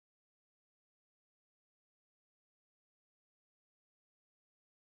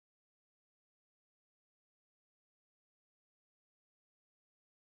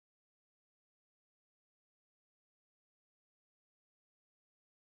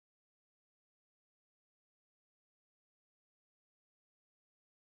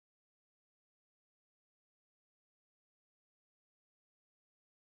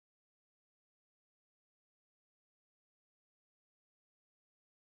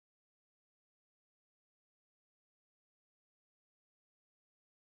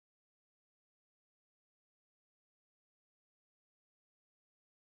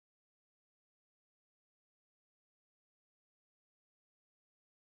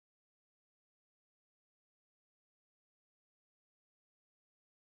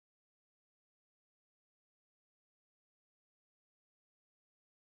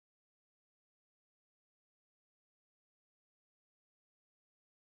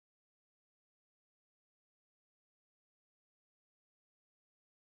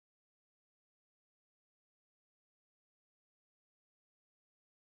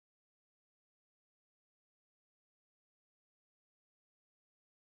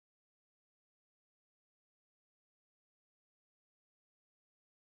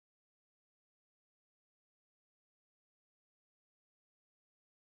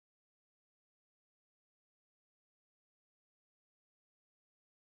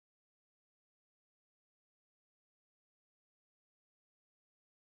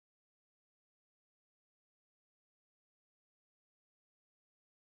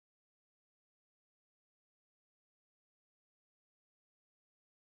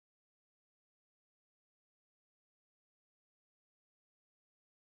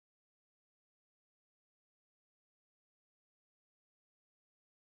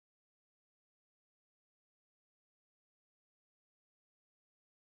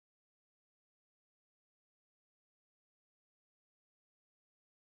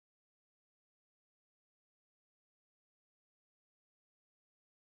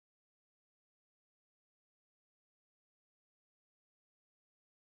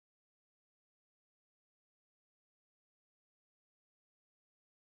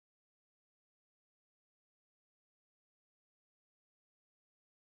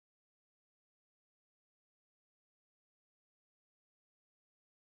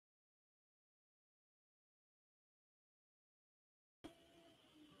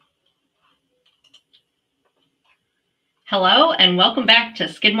Hello, and welcome back to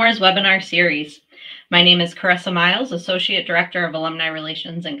Skidmore's webinar series. My name is Carissa Miles, Associate Director of Alumni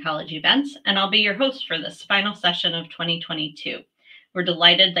Relations and College Events, and I'll be your host for this final session of 2022. We're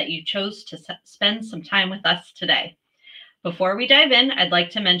delighted that you chose to spend some time with us today. Before we dive in, I'd like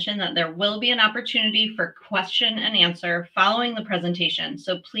to mention that there will be an opportunity for question and answer following the presentation,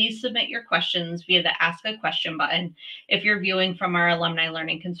 so please submit your questions via the Ask a Question button if you're viewing from our Alumni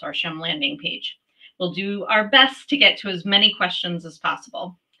Learning Consortium landing page. We'll do our best to get to as many questions as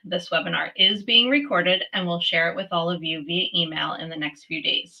possible. This webinar is being recorded and we'll share it with all of you via email in the next few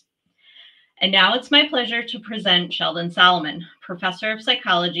days. And now it's my pleasure to present Sheldon Solomon, Professor of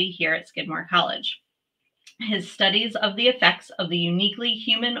Psychology here at Skidmore College. His studies of the effects of the uniquely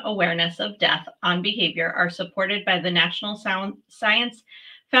human awareness of death on behavior are supported by the National Science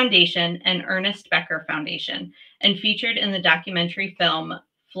Foundation and Ernest Becker Foundation and featured in the documentary film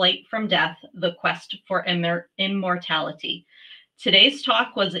Flight from Death, The Quest for Immortality. Today's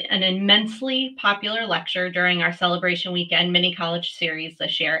talk was an immensely popular lecture during our Celebration Weekend mini college series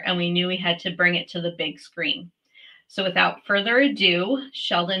this year, and we knew we had to bring it to the big screen. So without further ado,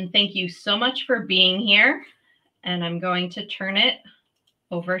 Sheldon, thank you so much for being here, and I'm going to turn it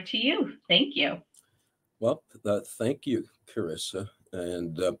over to you. Thank you. Well, thank you, Carissa,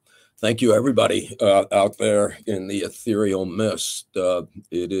 and thank you, everybody out there in the ethereal mist.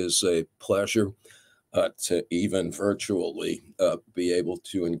 It is a pleasure to even virtually be able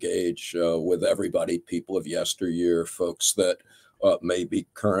to engage with everybody, people of yesteryear, folks that may be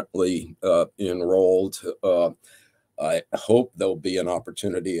currently enrolled. I hope there'll be an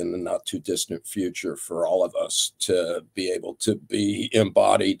opportunity in the not too distant future for all of us to be able to be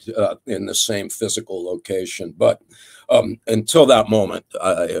embodied in the same physical location. But until that moment,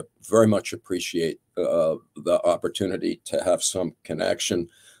 I very much appreciate the opportunity to have some connection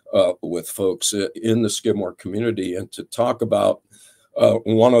with folks in the Skidmore community and to talk about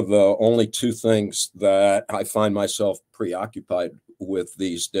one of the only two things that I find myself preoccupied with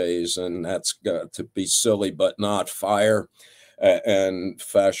these days, and that's got to be silly but not fire and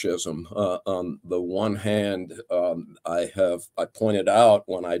fascism. On the one hand, I pointed out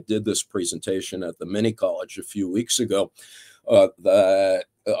when I did this presentation at the mini college a few weeks ago that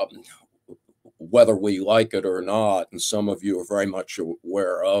whether we like it or not, and some of you are very much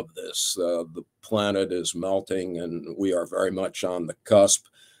aware of this, the planet is melting and we are very much on the cusp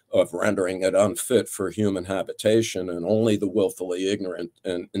of rendering it unfit for human habitation, and only the willfully ignorant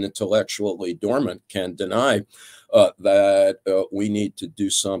and intellectually dormant can deny that we need to do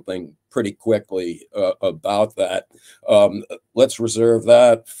something pretty quickly about that. Let's reserve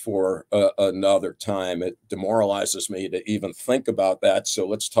that for another time. It demoralizes me to even think about that. So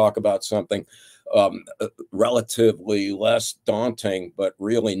let's talk about something relatively less daunting, but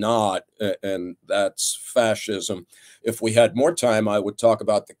really not, and that's fascism. If we had more time, I would talk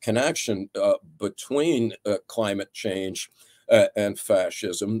about the connection between climate change and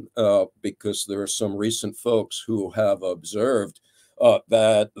fascism, because there are some recent folks who have observed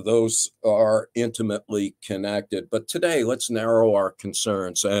that those are intimately connected. But today, let's narrow our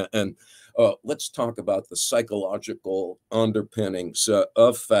concerns and let's talk about the psychological underpinnings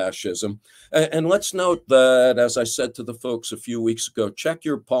of fascism. And let's note that, as I said to the folks a few weeks ago, check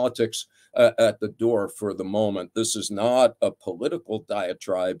your politics at the door for the moment. This is not a political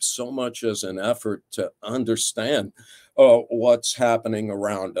diatribe so much as an effort to understand what's happening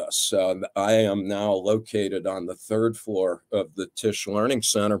around us. I am now located on the third floor of the Tisch Learning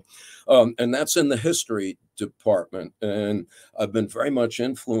Center, and that's in the history department. And I've been very much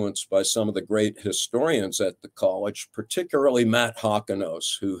influenced by some of the great historians at the college, particularly Matt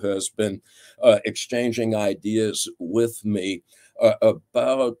Hockenose, who has been exchanging ideas with me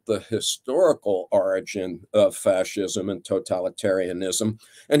about the historical origin of fascism and totalitarianism.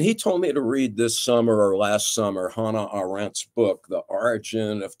 And he told me to read this summer or last summer Hannah Arendt's book, The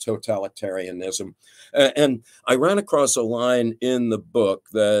Origin of Totalitarianism. And I ran across a line in the book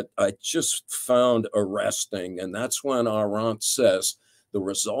that I just found arresting. And that's when Arendt says, the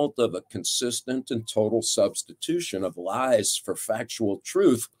result of a consistent and total substitution of lies for factual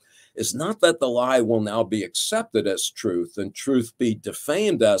truth is not that the lie will now be accepted as truth and truth be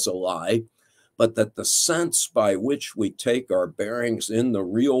defamed as a lie, but that the sense by which we take our bearings in the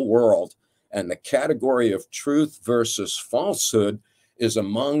real world and the category of truth versus falsehood is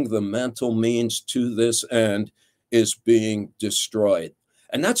among the mental means to this end is being destroyed.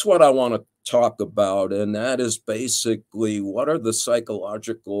 And that's what I want to talk about. And that is basically what are the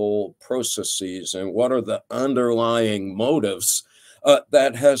psychological processes and what are the underlying motives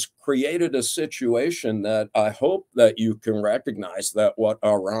that has created a situation that I hope that you can recognize that what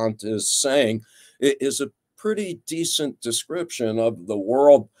Arendt is saying is a pretty decent description of the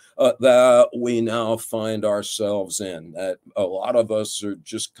world that we now find ourselves in, that a lot of us are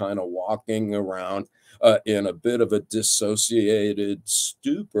just kind of walking around in a bit of a dissociated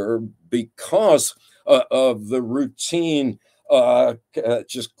stupor because of the routine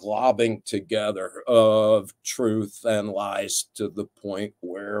just globbing together of truth and lies to the point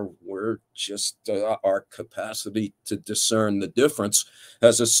where we're just our capacity to discern the difference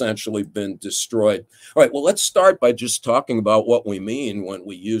has essentially been destroyed. All right, well, let's start by just talking about what we mean when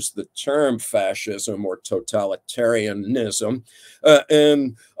we use the term fascism or totalitarianism.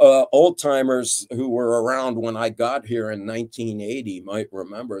 And old timers who were around when I got here in 1980 might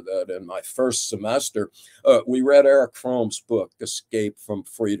remember that in my first semester, we read Erich Fromm's book, Escape from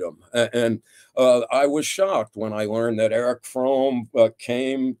Freedom. And I was shocked when I learned that Erich Fromm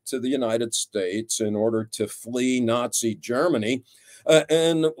came to the United States in order to flee Nazi Germany.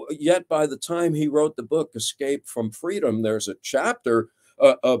 And yet by the time he wrote the book, Escape from Freedom, there's a chapter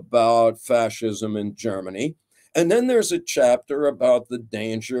about fascism in Germany. And then there's a chapter about the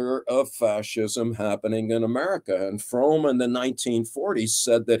danger of fascism happening in America. And Fromm in the 1940s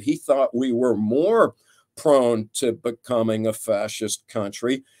said that he thought we were more prone to becoming a fascist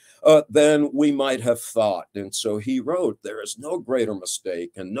country than we might have thought. And so he wrote, there is no greater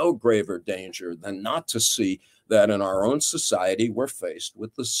mistake and no graver danger than not to see that in our own society, we're faced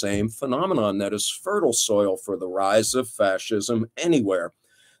with the same phenomenon that is fertile soil for the rise of fascism anywhere,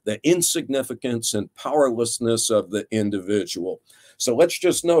 the insignificance and powerlessness of the individual. So let's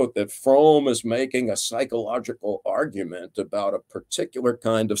just note that Fromm is making a psychological argument about a particular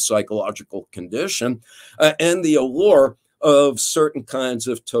kind of psychological condition and the allure of certain kinds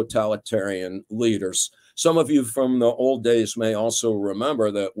of totalitarian leaders. Some of you from the old days may also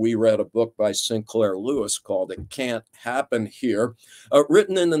remember that we read a book by Sinclair Lewis called It Can't Happen Here,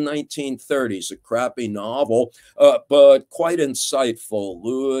 written in the 1930s, a crappy novel, but quite insightful.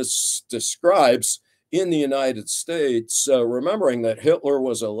 Lewis describes in the United States, remembering that Hitler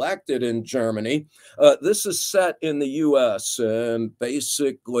was elected in Germany. This is set in the US, and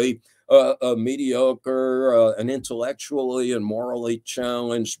basically a mediocre, an intellectually and morally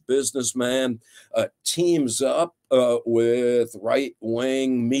challenged businessman teams up with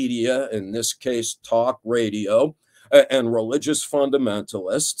right-wing media, in this case, talk radio, and religious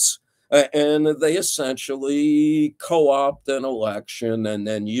fundamentalists. And they essentially co-opt an election and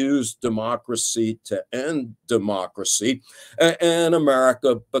then use democracy to end democracy. And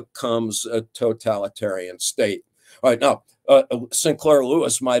America becomes a totalitarian state. All right, now, Sinclair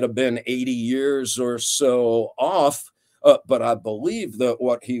Lewis might have been 80 years or so off, but I believe that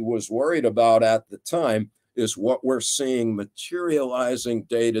what he was worried about at the time is what we're seeing materializing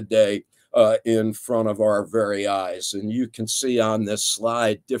day to day in front of our very eyes. And you can see on this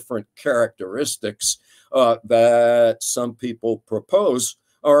slide different characteristics that some people propose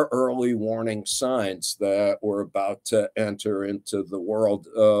are early warning signs that we're about to enter into the world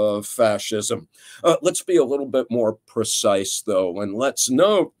of fascism. Let's be a little bit more precise, though, and let's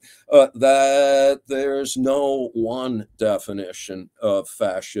note that there's no one definition of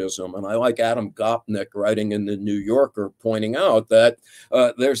fascism. And I like Adam Gopnik writing in the New Yorker pointing out that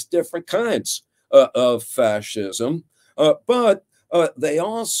there's different kinds of fascism, but they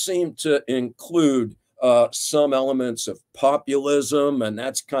all seem to include some elements of populism, and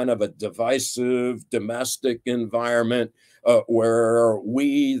that's kind of a divisive domestic environment where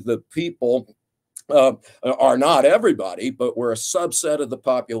we, the people, are not everybody, but where a subset of the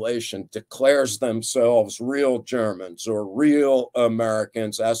population declares themselves real Germans or real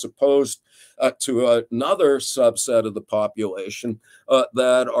Americans, as opposed to another subset of the population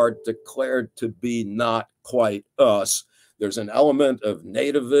that are declared to be not quite us. There's an element of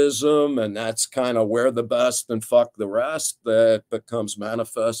nativism, and that's kind of we're the best and fuck the rest that becomes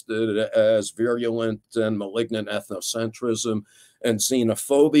manifested as virulent and malignant ethnocentrism and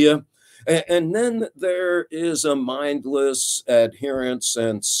xenophobia. And then there is a mindless adherence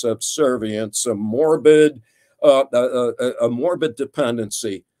and subservience, a morbid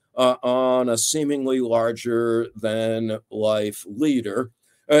dependency on a seemingly larger than life leader.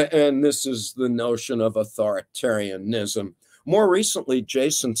 And this is the notion of authoritarianism. More recently,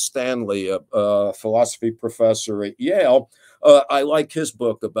 Jason Stanley, a philosophy professor at Yale, I like his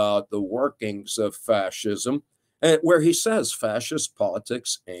book about the workings of fascism, where he says fascist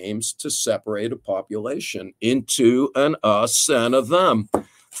politics aims to separate a population into an us and a them.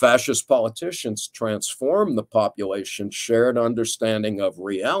 Fascist politicians transform the population's shared understanding of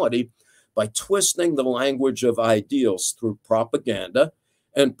reality by twisting the language of ideals through propaganda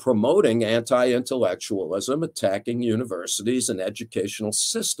and promoting anti-intellectualism, attacking universities and educational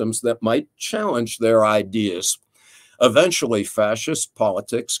systems that might challenge their ideas. Eventually, fascist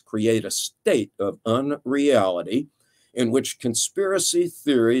politics create a state of unreality in which conspiracy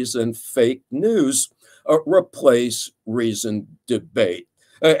theories and fake news replace reasoned debate.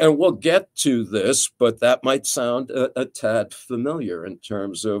 And we'll get to this, but that might sound a tad familiar in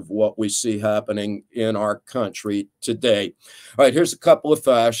terms of what we see happening in our country today. All right, here's a couple of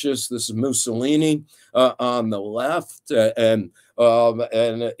fascists. This is Mussolini on the left, and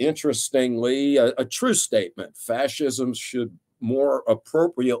interestingly, a true statement. Fascism should more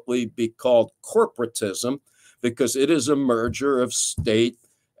appropriately be called corporatism because it is a merger of state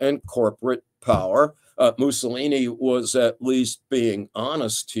and corporate power. Mussolini was at least being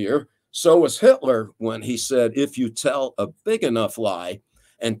honest here. So was Hitler when he said, if you tell a big enough lie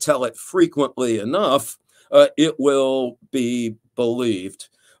and tell it frequently enough, it will be believed.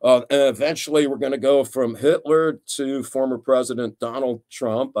 And eventually, we're going to go from Hitler to former President Donald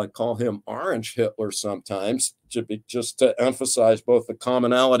Trump. I call him Orange Hitler sometimes, just to emphasize both the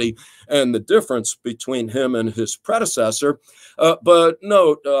commonality and the difference between him and his predecessor. But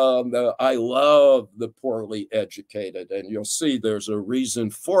note, I love the poorly educated, and you'll see there's a reason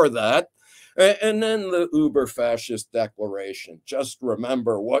for that. And then the uber fascist declaration. Just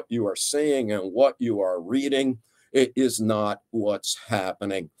remember what you are seeing and what you are reading. It is not what's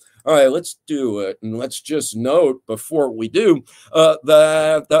happening. All right, let's do it. And let's just note before we do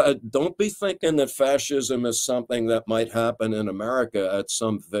that don't be thinking that fascism is something that might happen in America at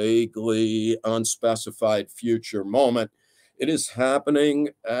some vaguely unspecified future moment. It is happening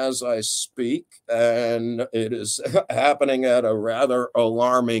as I speak, and it is happening at a rather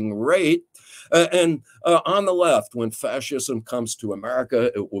alarming rate. And on the left, when fascism comes to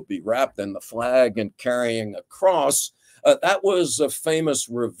America, it will be wrapped in the flag and carrying a cross. That was a famous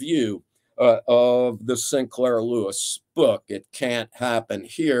review of the Sinclair Lewis book, It Can't Happen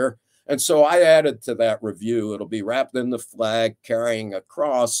Here. And so I added to that review, it'll be wrapped in the flag, carrying a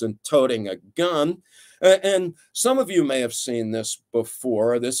cross, and toting a gun. And some of you may have seen this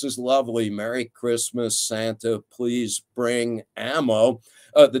before. This is lovely. Merry Christmas, Santa, please bring ammo.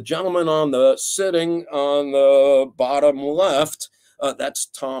 The gentleman sitting on the bottom left, that's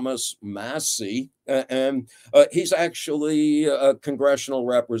Thomas Massey, and he's actually a congressional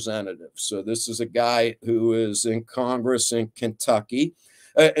representative. So this is a guy who is in Congress in Kentucky.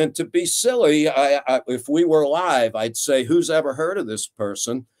 And to be silly, if we were live, I'd say, who's ever heard of this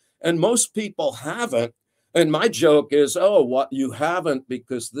person? And most people haven't. And my joke is, oh, what, you haven't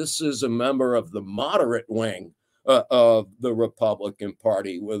because this is a member of the moderate wing of the Republican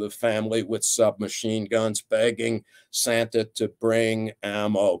Party with a family with submachine guns begging Santa to bring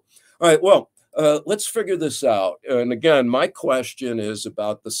ammo. All right, well, let's figure this out. And again, my question is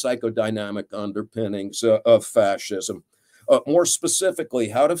about the psychodynamic underpinnings of fascism. More specifically,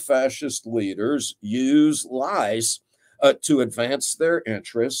 how do fascist leaders use lies to advance their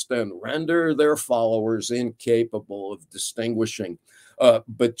interest and render their followers incapable of distinguishing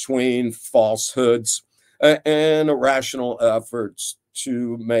between falsehoods and irrational efforts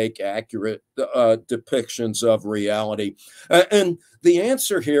to make accurate depictions of reality? And the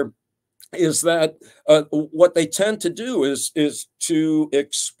answer here is that what they tend to do is to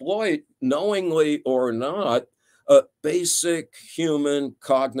exploit, knowingly or not, basic human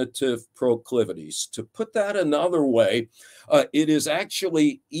cognitive proclivities. To put that another way, it is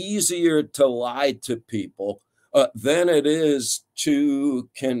actually easier to lie to people than it is to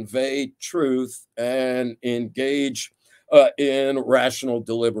convey truth and engage in rational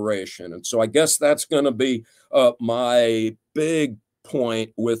deliberation. And so I guess that's going to be my big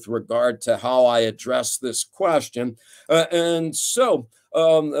point with regard to how I address this question. So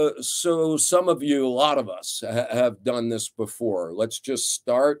some of you, a lot of us have done this before. Let's just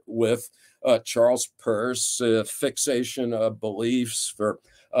start with Charles Peirce, fixation of beliefs for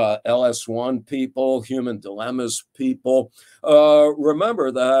LS1 people, human dilemmas people.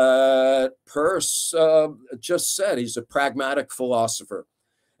 Remember that Peirce just said he's a pragmatic philosopher.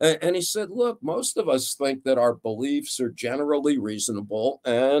 And he said, look, most of us think that our beliefs are generally reasonable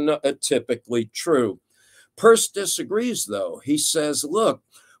and typically true. Peirce disagrees, though. He says, look,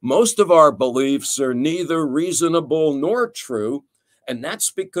 most of our beliefs are neither reasonable nor true, and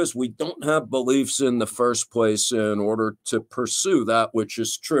that's because we don't have beliefs in the first place in order to pursue that which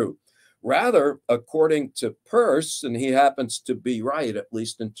is true. Rather, according to Peirce, and he happens to be right, at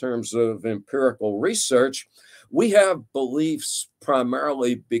least in terms of empirical research, we have beliefs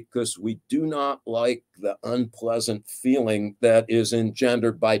primarily because we do not like the unpleasant feeling that is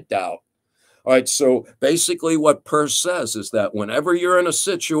engendered by doubt. All right, so basically what Peirce says is that whenever you're in a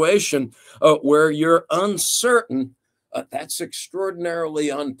situation where you're uncertain, that's extraordinarily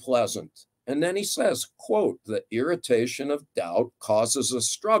unpleasant. And then he says, quote, the irritation of doubt causes a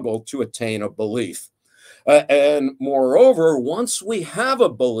struggle to attain a belief. And moreover, once we have a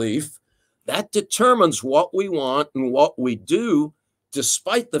belief, that determines what we want and what we do,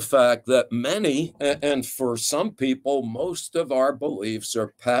 despite the fact that many, and for some people, most of our beliefs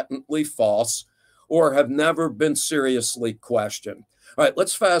are patently false or have never been seriously questioned. All right,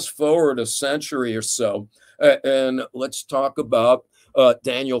 let's fast forward a century or so, and let's talk about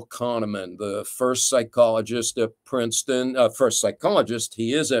Daniel Kahneman, the first psychologist at Princeton, first psychologist,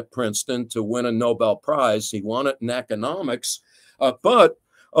 he is at Princeton to win a Nobel Prize. He won it in economics, but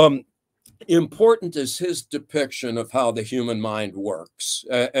important is his depiction of how the human mind works.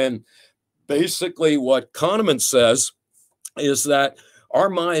 And basically what Kahneman says is that our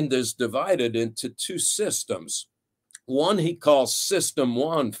mind is divided into two systems. One he calls System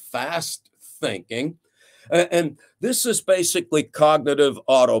 1, fast thinking. And this is basically cognitive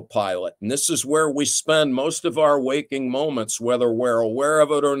autopilot. And this is where we spend most of our waking moments, whether we're aware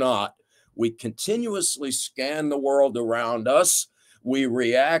of it or not. We continuously scan the world around us. We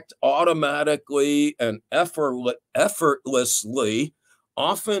react automatically and effortlessly,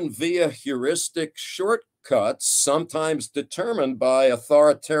 often via heuristic shortcuts, sometimes determined by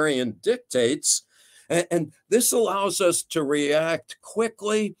authoritarian dictates. And this allows us to react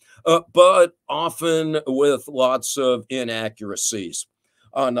quickly, but often with lots of inaccuracies.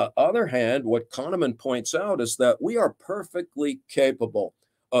 On the other hand, what Kahneman points out is that we are perfectly capable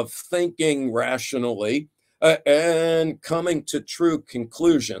of thinking rationally and coming to true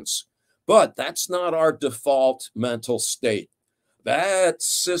conclusions. But that's not our default mental state. That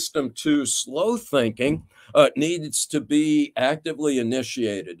System 2 slow thinking needs to be actively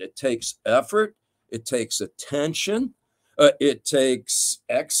initiated. It takes effort. It takes attention, it takes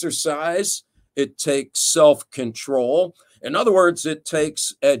exercise, it takes self-control. In other words, it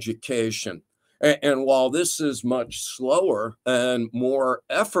takes education. And while this is much slower and more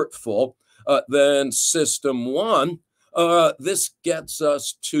effortful than System 1, this gets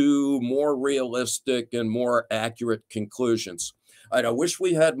us to more realistic and more accurate conclusions. I wish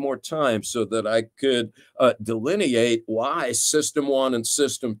we had more time so that I could delineate why System 1 and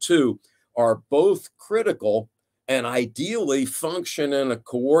System 2 are both critical and ideally function in a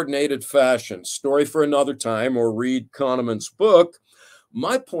coordinated fashion. Story for another time, or read Kahneman's book.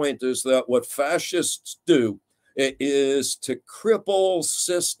 My point is that what fascists do is to cripple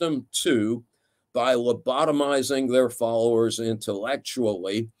System 2 by lobotomizing their followers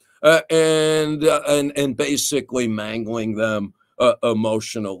intellectually and basically mangling them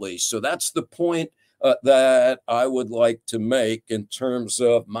emotionally. So that's the point that I would like to make in terms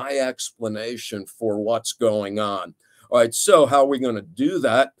of my explanation for what's going on. All right, so how are we going to do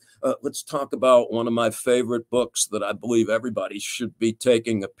that? Let's talk about one of my favorite books that I believe everybody should be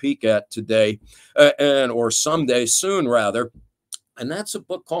taking a peek at today, or someday soon, rather. And that's a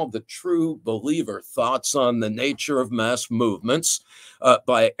book called The True Believer, Thoughts on the Nature of Mass Movements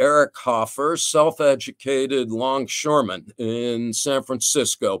by Eric Hoffer, self-educated longshoreman in San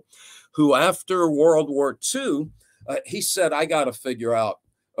Francisco, who after World War II, he said, I got to figure out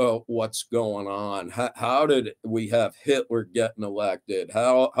what's going on. How did we have Hitler getting elected?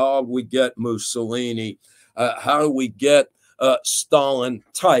 How we get Mussolini? How do we get Stalin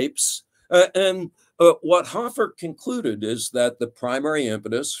types? What Hoffer concluded is that the primary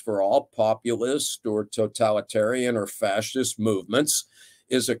impetus for all populist or totalitarian or fascist movements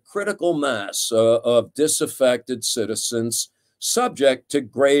is a critical mass of disaffected citizens subject to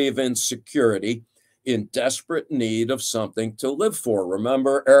grave insecurity, in desperate need of something to live for.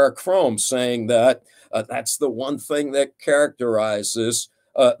 Remember Eric Fromm saying that that's the one thing that characterizes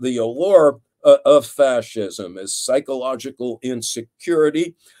the allure of fascism, is psychological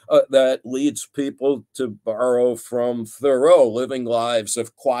insecurity that leads people to borrow from Thoreau, living lives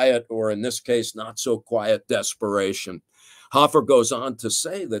of quiet, or in this case, not so quiet desperation. Hoffer goes on to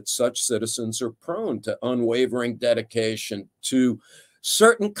say that such citizens are prone to unwavering dedication to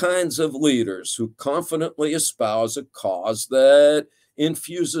certain kinds of leaders who confidently espouse a cause that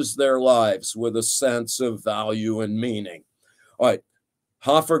infuses their lives with a sense of value and meaning. All right,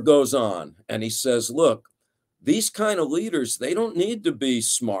 Hoffer goes on and he says, look, these kind of leaders, they don't need to be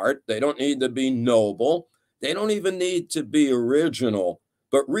smart. They don't need to be noble. They don't even need to be original.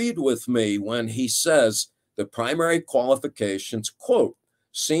 But read with me when he says the primary qualifications, quote,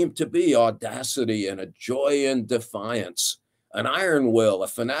 seem to be audacity and a joy in defiance, an iron will, a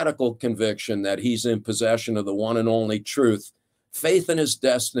fanatical conviction that he's in possession of the one and only truth, faith in his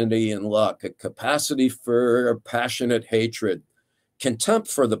destiny and luck, a capacity for passionate hatred, contempt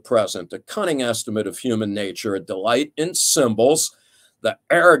for the present, a cunning estimate of human nature, a delight in symbols, the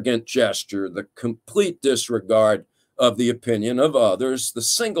arrogant gesture, the complete disregard of the opinion of others, the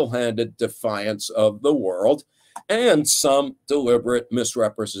single-handed defiance of the world, and some deliberate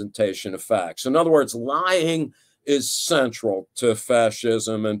misrepresentation of facts. In other words, lying is central to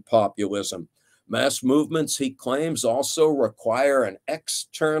fascism and populism. Mass movements, he claims, also require an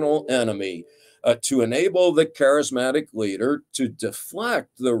external enemy to enable the charismatic leader to deflect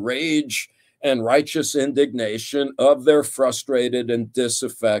the rage and righteous indignation of their frustrated and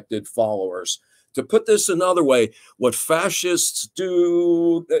disaffected followers. To put this another way, what fascists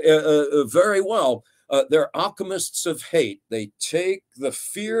do very well, they're alchemists of hate. They take the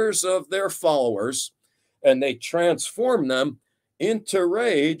fears of their followers and they transform them into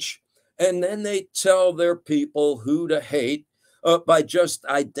rage, and then they tell their people who to hate by just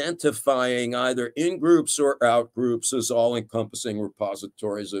identifying either in groups or out groups as all-encompassing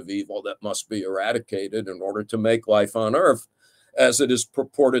repositories of evil that must be eradicated in order to make life on earth as it is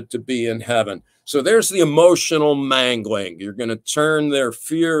purported to be in heaven. So there's the emotional mangling. You're going to turn their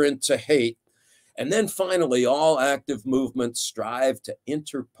fear into hate. And then finally, all active movements strive to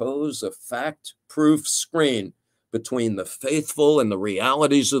interpose a fact-proof screen between the faithful and the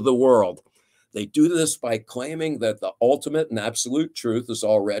realities of the world. They do this by claiming that the ultimate and absolute truth is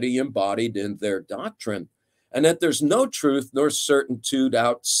already embodied in their doctrine, and that there's no truth nor certitude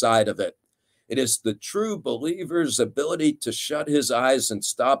outside of it. It is the true believer's ability to shut his eyes and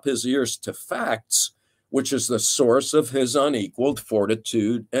stop his ears to facts, which is the source of his unequaled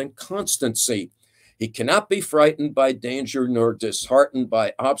fortitude and constancy. He cannot be frightened by danger, nor disheartened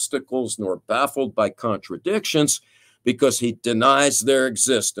by obstacles, nor baffled by contradictions, because he denies their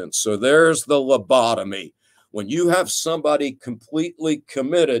existence. So there's the lobotomy. When you have somebody completely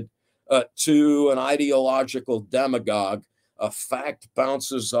committed to an ideological demagogue, a fact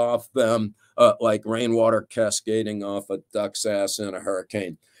bounces off them like rainwater cascading off a duck's ass in a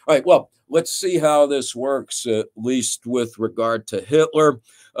hurricane. All right, well, let's see how this works, at least with regard to Hitler.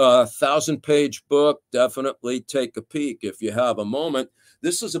 1,000-page book, definitely take a peek if you have a moment.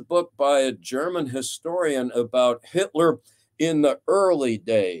 This is a book by a German historian about Hitler in the early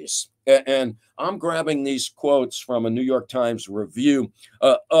days. And I'm grabbing these quotes from a New York Times review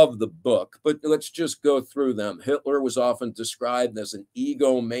of the book, but let's just go through them. Hitler was often described as an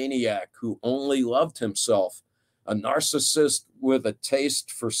egomaniac who only loved himself, a narcissist with a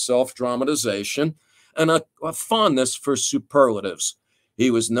taste for self-dramatization, and a fondness for superlatives. He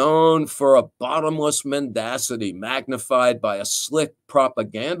was known for a bottomless mendacity magnified by a slick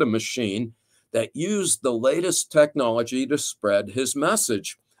propaganda machine that used the latest technology to spread his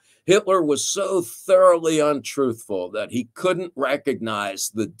message. Hitler was so thoroughly untruthful that he couldn't recognize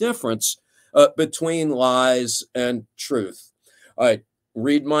the difference between lies and truth. All right,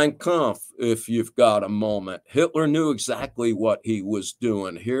 read Mein Kampf if you've got a moment. Hitler knew exactly what he was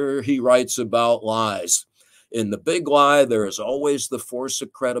doing. Here he writes about lies. In the big lie, there is always the force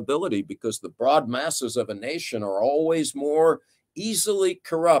of credibility because the broad masses of a nation are always more easily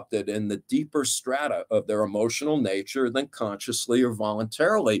corrupted in the deeper strata of their emotional nature than consciously or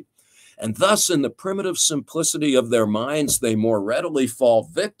voluntarily. And thus, in the primitive simplicity of their minds, they more readily fall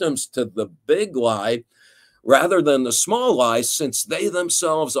victims to the big lie rather than the small lies, since they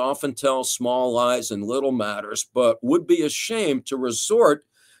themselves often tell small lies in little matters, but would be ashamed to resort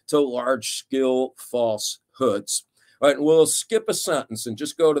to large-scale falsehoods. All right, we'll skip a sentence and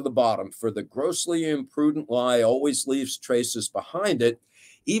just go to the bottom. For the grossly imprudent lie always leaves traces behind it,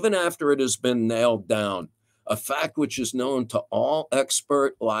 even after it has been nailed down, a fact which is known to all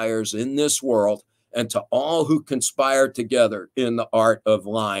expert liars in this world and to all who conspire together in the art of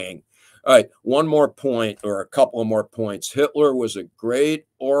lying. All right, one more point, or a couple of more points. Hitler was a great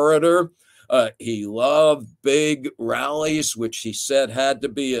orator. He loved big rallies, which he said had to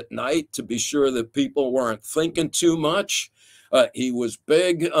be at night to be sure that people weren't thinking too much. He was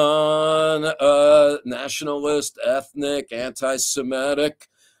big on nationalist, ethnic, anti-Semitic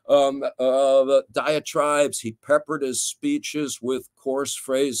diatribes. He peppered his speeches with coarse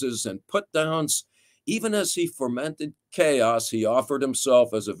phrases and put-downs. Even as he fomented chaos, he offered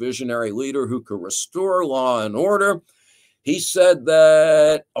himself as a visionary leader who could restore law and order. He said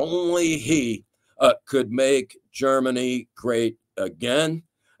that only he could make Germany great again.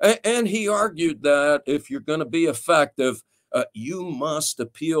 And he argued that if you're going to be effective, you must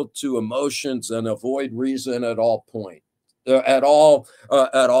appeal to emotions and avoid reason at all points, at all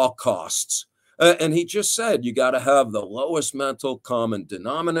costs. And he just said, you got to have the lowest mental common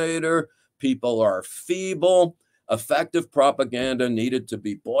denominator. People are feeble. Effective propaganda needed to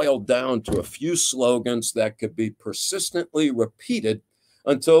be boiled down to a few slogans that could be persistently repeated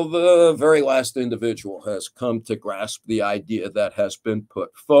until the very last individual has come to grasp the idea that has been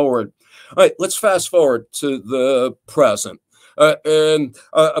put forward. All right, let's fast forward to the present. I'm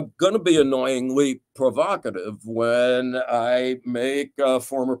going to be annoyingly provocative when I make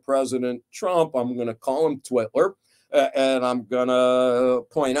former President Trump, I'm going to call him Twittler, and I'm going to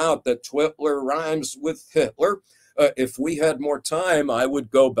point out that Twittler rhymes with Hitler. If we had more time, I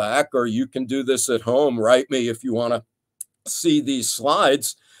would go back, or you can do this at home. Write me if you want to see these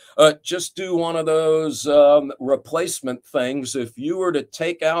slides. Just do one of those replacement things. If you were to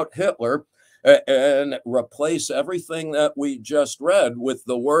take out Hitler and replace everything that we just read with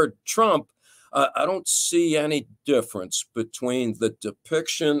the word Trump, I don't see any difference between the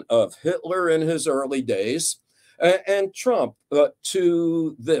depiction of Hitler in his early days and Trump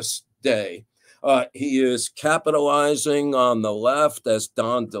to this day. He is capitalizing on the left, as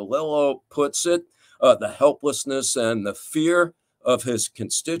Don DeLillo puts it, the helplessness and the fear of his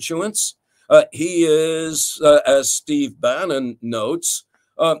constituents. He is, as Steve Bannon notes,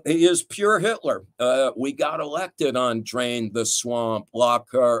 he is pure Hitler. We got elected on drain the swamp, lock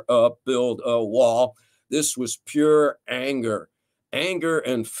her up, build a wall. This was pure anger. Anger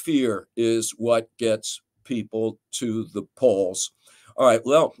and fear is what gets people to the polls. All right,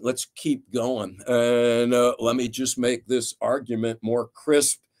 well, let's keep going. And let me just make this argument more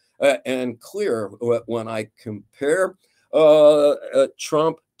crisp and clear. When I compare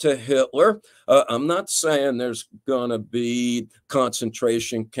Trump to Hitler, I'm not saying there's going to be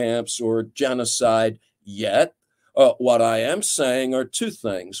concentration camps or genocide yet. What I am saying are two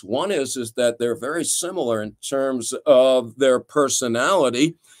things. One is that they're very similar in terms of their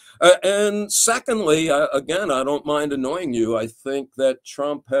personality. And secondly, again, I don't mind annoying you. I think that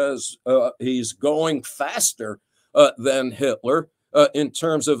Trump he's going faster than Hitler in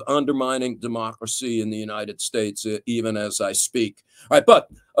terms of undermining democracy in the United States, even as I speak. All right, but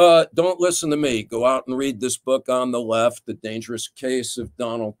don't listen to me. Go out and read this book on the left, The Dangerous Case of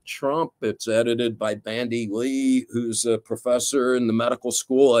Donald Trump. It's edited by Bandy Lee, who's a professor in the medical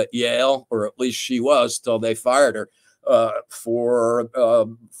school at Yale, or at least she was till they fired her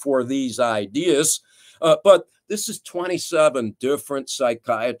for these ideas. But this is 27 different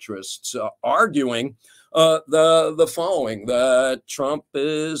psychiatrists arguing the following: that Trump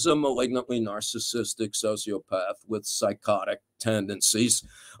is a malignantly narcissistic sociopath with psychotic tendencies.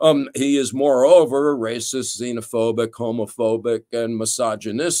 He is moreover racist, xenophobic, homophobic, and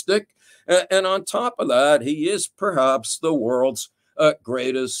misogynistic. And on top of that, he is perhaps the world's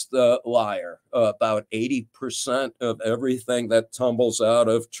greatest liar. About 80% of everything that tumbles out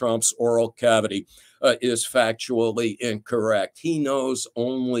of Trump's oral cavity is factually incorrect. He knows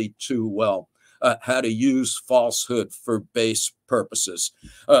only too well how to use falsehood for base purposes.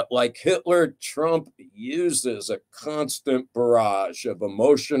 Like Hitler, Trump uses a constant barrage of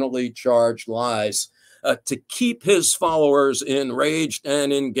emotionally charged lies to keep his followers enraged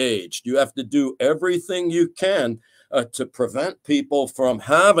and engaged. You have to do everything you can to prevent people from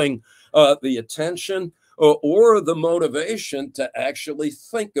having the attention or the motivation to actually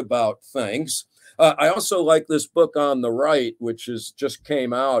think about things. I also like this book on the right, which just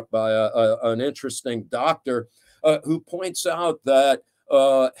came out by an interesting doctor who points out that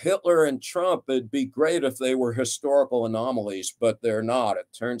Hitler and Trump, it'd be great if they were historical anomalies, but they're not. It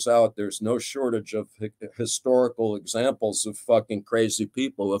turns out there's no shortage of historical examples of fucking crazy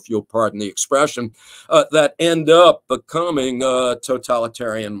people, if you'll pardon the expression, that end up becoming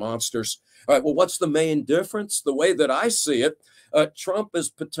totalitarian monsters. All right, well, what's the main difference? The way that I see it, Trump is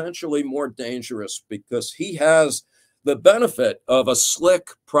potentially more dangerous because he has the benefit of a slick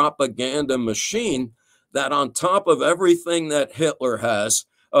propaganda machine that, on top of everything that Hitler has,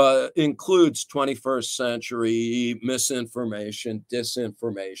 includes 21st century misinformation,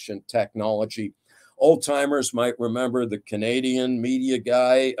 disinformation, technology. Old timers might remember the Canadian media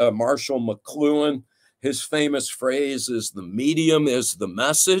guy, Marshall McLuhan. His famous phrase is, "The medium is the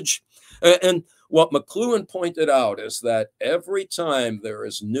message." And what McLuhan pointed out is that every time there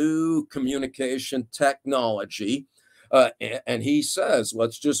is new communication technology, and he says,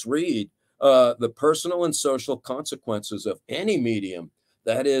 let's just read, the personal and social consequences of any medium,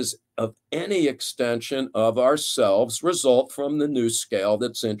 that is, of any extension of ourselves, result from the new scale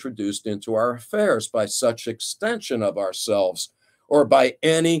that's introduced into our affairs by such extension of ourselves or by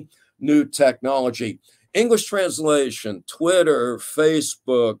any new technology. English translation: Twitter,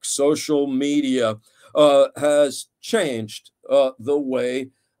 Facebook, social media has changed the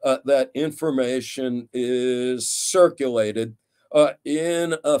way that information is circulated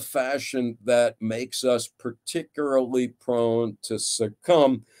in a fashion that makes us particularly prone to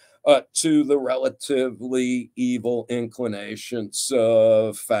succumb to the relatively evil inclinations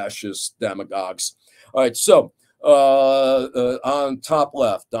of fascist demagogues. All right, so on top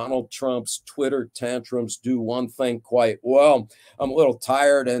left, Donald Trump's Twitter tantrums do one thing quite well. I'm a little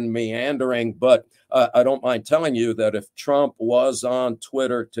tired and meandering, but I don't mind telling you that if Trump was on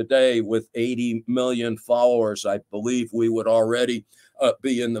Twitter today with 80 million followers, I believe we would already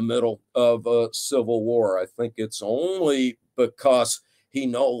be in the middle of a civil war. I think it's only because he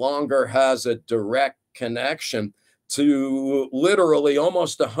no longer has a direct connection to literally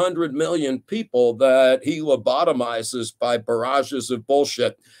almost 100 million people that he lobotomizes by barrages of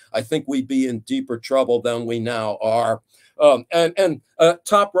bullshit. I think we'd be in deeper trouble than we now are. And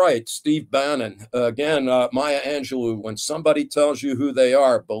top right, Steve Bannon, again, Maya Angelou, when somebody tells you who they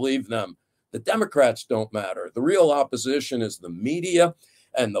are, believe them. The Democrats don't matter. The real opposition is the media,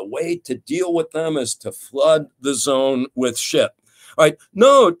 and the way to deal with them is to flood the zone with shit. Right?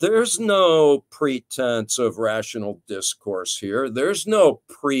 No, there's no pretense of rational discourse here. There's no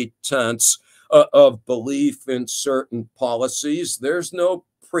pretense of belief in certain policies. There's no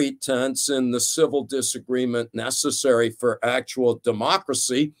pretense in the civil disagreement necessary for actual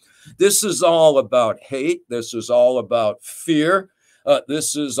democracy. This is all about hate. This is all about fear.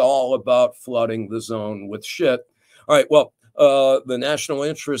 This is all about flooding the zone with shit. All right, well, the National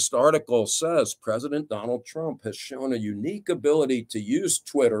Interest article says President Donald Trump has shown a unique ability to use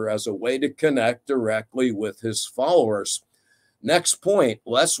Twitter as a way to connect directly with his followers. Next point,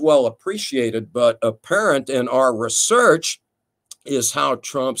 less well appreciated but apparent in our research, is how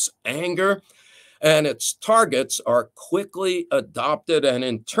Trump's anger and its targets are quickly adopted and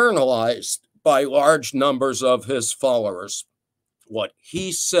internalized by large numbers of his followers. What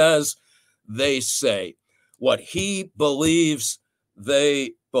he says, they say. What he believes,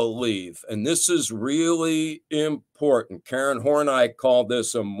 they believe. And this is really important. Karen Horney called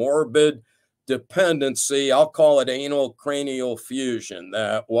this a morbid dependency. I'll call it anal cranial fusion,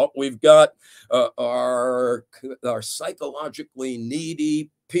 that what we've got are psychologically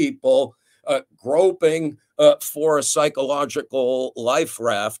needy people groping for a psychological life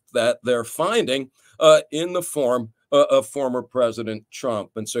raft that they're finding in the form of former President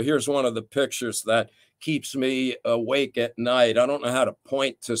Trump. And so here's one of the pictures that keeps me awake at night. I don't know how to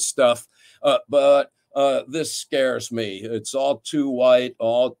point to stuff, but this scares me. It's all too white,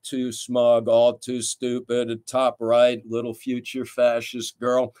 all too smug, all too stupid. At top right, little future fascist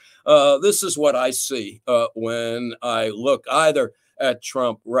girl. This is what I see when I look either at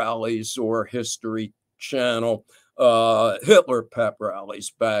Trump rallies or History Channel Hitler pep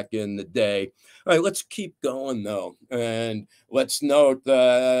rallies back in the day. All right, let's keep going, though. And let's note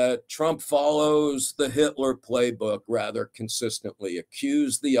that Trump follows the Hitler playbook rather consistently.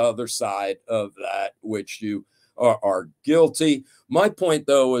 Accuse the other side of that which you are guilty. My point,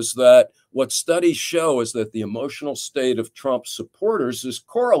 though, is that what studies show is that the emotional state of Trump's supporters is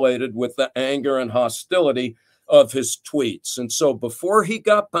correlated with the anger and hostility of his tweets. And so before he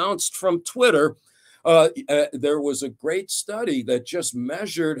got bounced from Twitter, there was a great study that just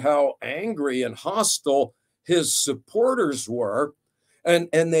measured how angry and hostile his supporters were. And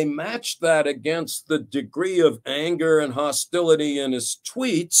they matched that against the degree of anger and hostility in his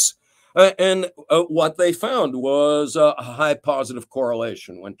tweets. And what they found was a high positive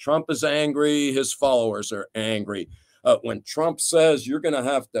correlation. When Trump is angry, his followers are angry. When Trump says you're going to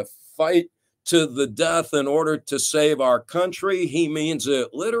have to fight to the death in order to save our country, he means it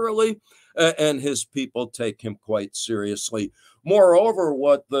literally. And his people take him quite seriously. Moreover,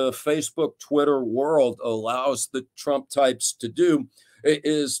 what the Facebook, Twitter world allows the Trump types to do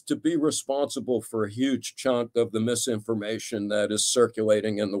is to be responsible for a huge chunk of the misinformation that is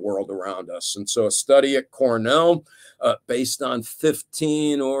circulating in the world around us. And so a study at Cornell, based on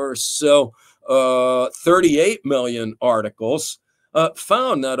 15 or so 38 million articles,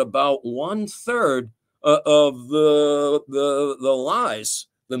 found that about 1/3 of the lies,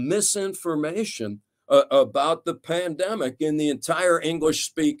 the misinformation about the pandemic in the entire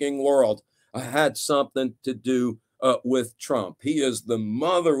English-speaking world had something to do with Trump. He is the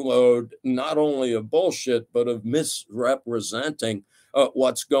motherlode, not only of bullshit, but of misrepresenting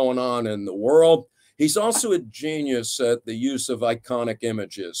what's going on in the world. He's also a genius at the use of iconic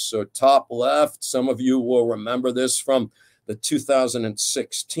images. So top left, some of you will remember this from the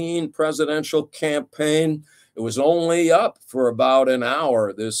 2016 presidential campaign. It was only up for about an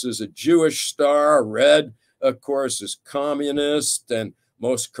hour. This is a Jewish star. Red, of course, is communist and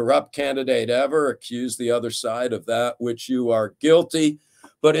most corrupt candidate ever. Accuse the other side of that which you are guilty.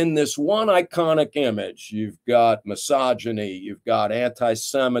 But in this one iconic image, you've got misogyny, you've got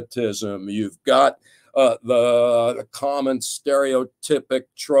anti-Semitism, you've got the common stereotypic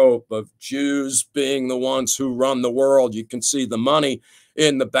trope of Jews being the ones who run the world. You can see the money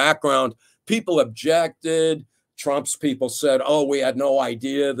in the background. People objected. Trump's people said, oh, we had no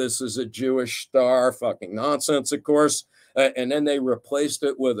idea this is a Jewish star. Fucking nonsense, of course. And then they replaced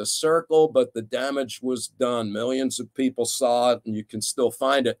it with a circle, but the damage was done. Millions of people saw it, and you can still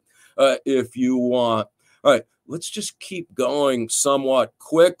find it if you want. All right, let's just keep going somewhat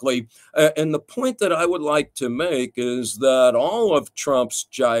quickly. And the point that I would like to make is that all of Trump's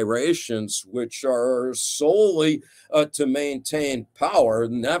gyrations, which are solely to maintain power,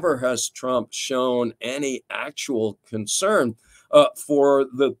 never has Trump shown any actual concern for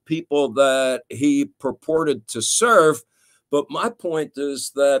the people that he purported to serve. But my point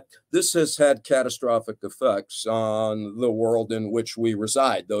is that this has had catastrophic effects on the world in which we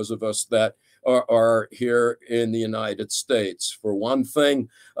reside, those of us that are here in the United States. For one thing,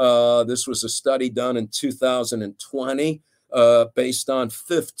 this was a study done in 2020 based on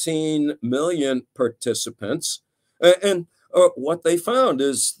 15 million participants. And what they found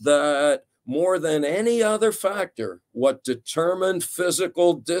is that more than any other factor, what determined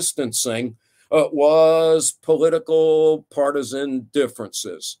physical distancing was political partisan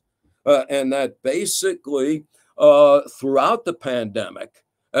differences. And that basically throughout the pandemic,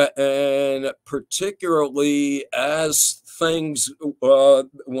 and particularly as things,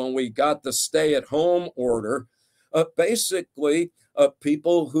 when we got the stay-at-home order, basically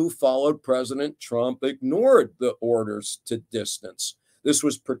people who followed President Trump ignored the orders to distance. This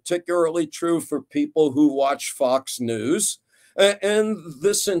was particularly true for people who watch Fox News, and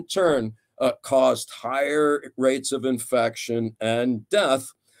this in turn caused higher rates of infection and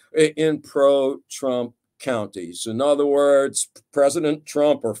death in pro-Trump counties. In other words, President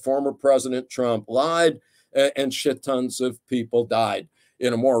Trump or former President Trump lied, and shit tons of people died.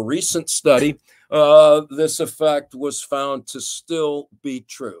 In a more recent study, this effect was found to still be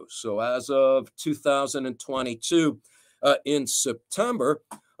true. So as of 2022, in September,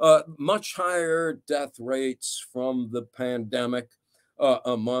 much higher death rates from the pandemic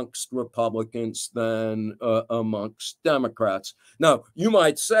amongst Republicans than amongst Democrats. Now, you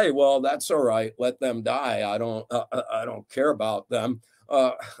might say, well, that's all right. Let them die. I don't care about them.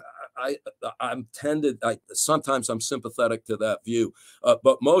 Sometimes I'm sympathetic to that view,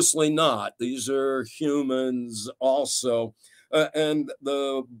 but mostly not. These are humans also. And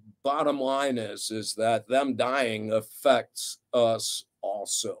the bottom line is that them dying affects us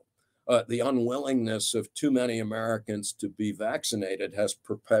also. The unwillingness of too many Americans to be vaccinated has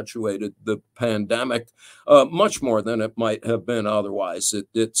perpetuated the pandemic much more than it might have been otherwise,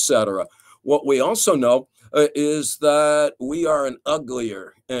 et cetera. What we also know is that we are an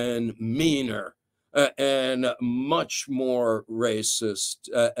uglier and meaner and much more racist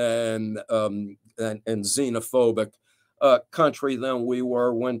and xenophobic country than we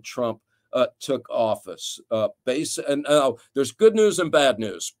were when Trump took office. There's good news and bad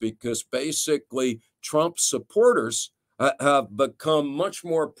news, because basically Trump supporters have become much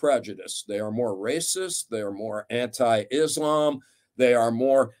more prejudiced. They are more racist. They are more anti-Islam. They are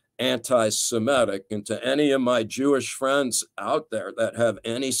more anti-Semitic. And to any of my Jewish friends out there that have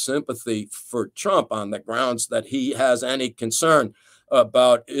any sympathy for Trump on the grounds that he has any concern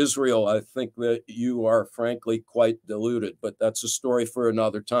about Israel, I think that you are frankly quite deluded, but that's a story for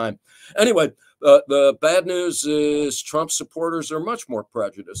another time. Anyway, the bad news is Trump supporters are much more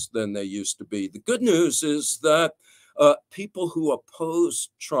prejudiced than they used to be. The good news is that people who oppose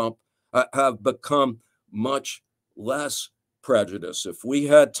Trump have become much less prejudiced. If we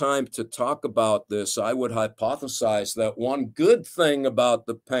had time to talk about this, I would hypothesize that one good thing about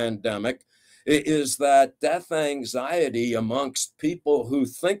the pandemic is that death anxiety amongst people who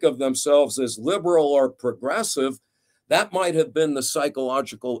think of themselves as liberal or progressive, that might have been the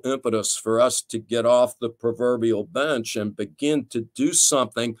psychological impetus for us to get off the proverbial bench and begin to do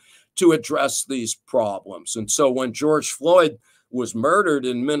something to address these problems. And so when George Floyd was murdered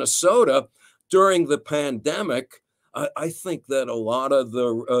in Minnesota during the pandemic, I think that a lot of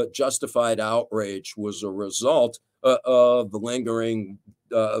the justified outrage was a result of the lingering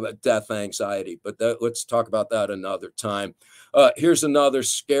death anxiety. But let's talk about that another time. Here's another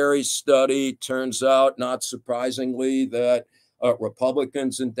scary study. Turns out, not surprisingly, that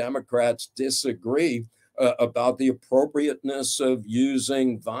Republicans and Democrats disagree about the appropriateness of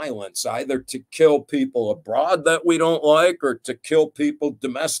using violence, either to kill people abroad that we don't like or to kill people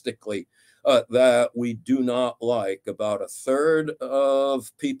domestically that we do not like. About a third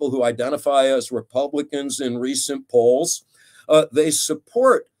of people who identify as Republicans in recent polls they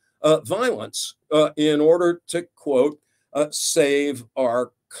support violence in order to, quote, save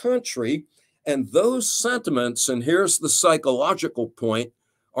our country. And those sentiments, and here's the psychological point,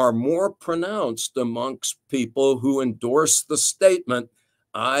 are more pronounced amongst people who endorse the statement,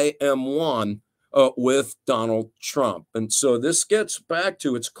 I am one, with Donald Trump. And so this gets back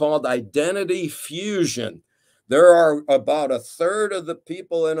to, it's called identity fusion. There are about a third of the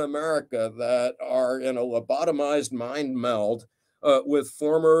people in America that are in a lobotomized mind meld with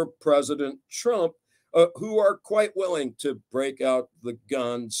former President Trump, who are quite willing to break out the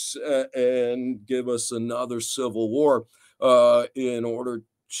guns and give us another civil war in order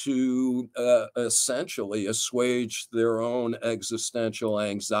to essentially assuage their own existential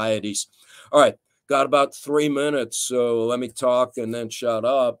anxieties. All right, got about 3 minutes, so let me talk and then shut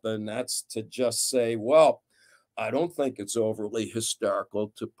up. And that's to just say, well, I don't think it's overly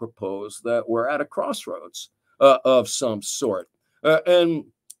hysterical to propose that we're at a crossroads of some sort. And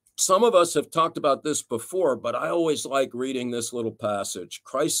some of us have talked about this before, but I always like reading this little passage.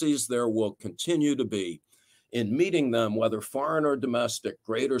 Crises there will continue to be. In meeting them, whether foreign or domestic,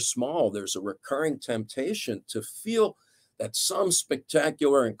 great or small, there's a recurring temptation to feel that some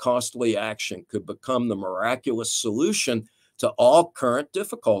spectacular and costly action could become the miraculous solution to all current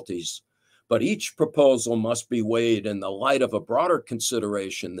difficulties. But each proposal must be weighed in the light of a broader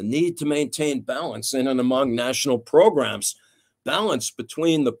consideration, the need to maintain balance in and among national programs, balance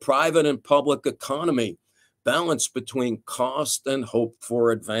between the private and public economy, balance between cost and hope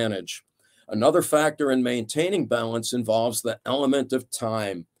for advantage. Another factor in maintaining balance involves the element of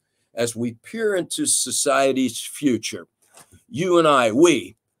time. As we peer into society's future, you and I,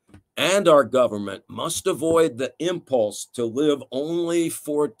 we, and our government must avoid the impulse to live only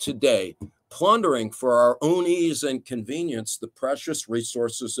for today, plundering for our own ease and convenience the precious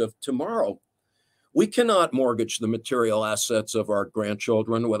resources of tomorrow. We cannot mortgage the material assets of our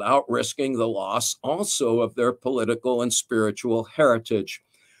grandchildren without risking the loss also of their political and spiritual heritage.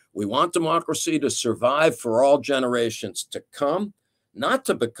 We want democracy to survive for all generations to come, not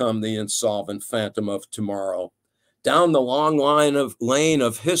to become the insolvent phantom of tomorrow. Down the long lane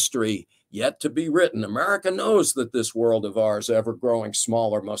of history yet to be written, America knows that this world of ours, ever growing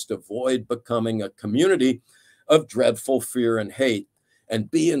smaller, must avoid becoming a community of dreadful fear and hate,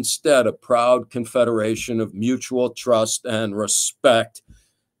 and be instead a proud confederation of mutual trust and respect.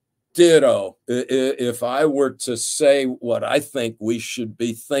 Ditto. If I were to say what I think we should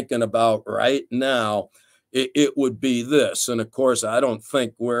be thinking about right now, it would be this. And of course, I don't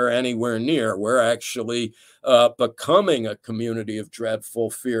think we're anywhere near. We're actually becoming a community of dreadful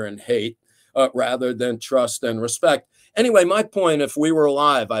fear and hate rather than trust and respect. Anyway, my point, if we were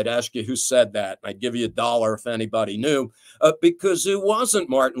alive, I'd ask you who said that. I'd give you $1 if anybody knew, because it wasn't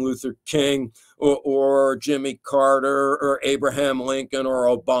Martin Luther King or Jimmy Carter or Abraham Lincoln or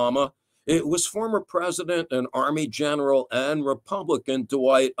Obama. It was former President and Army General and Republican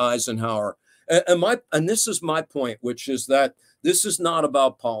Dwight Eisenhower. And this is my point, which is that this is not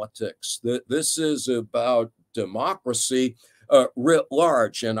about politics. This is about democracy writ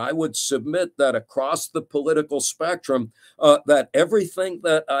large. And I would submit that across the political spectrum, that everything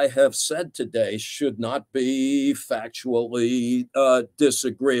that I have said today should not be factually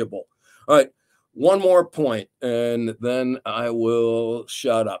disagreeable. All right, one more point, and then I will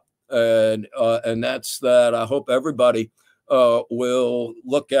shut up. And that's that I hope everybody will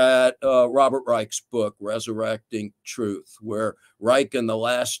look at Robert Reich's book, Resurrecting Truth, where Reich in the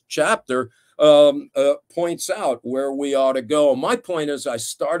last chapter points out where we ought to go. My point is, I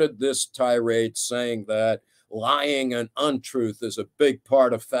started this tirade saying that lying and untruth is a big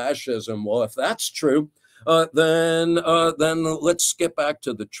part of fascism. Well, if that's true, then let's get back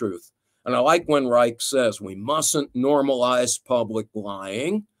to the truth. And I like when Reich says we mustn't normalize public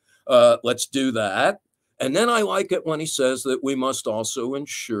lying. Let's do that. And then I like it when he says that we must also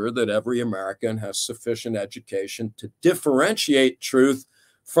ensure that every American has sufficient education to differentiate truth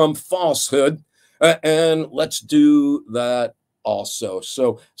from falsehood. And let's do that also.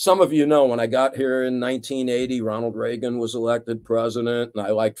 So some of you know, when I got here in 1980, Ronald Reagan was elected president, and I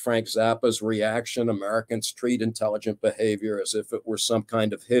liked Frank Zappa's reaction. Americans treat intelligent behavior as if it were some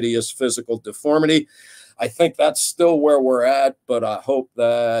kind of hideous physical deformity. I think that's still where we're at, but I hope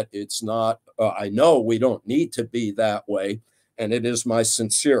that it's not. I know we don't need to be that way. And it is my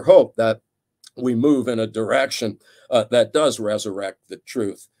sincere hope that we move in a direction that does resurrect the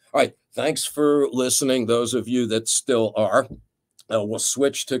truth. All right. Thanks for listening, those of you that still are. We'll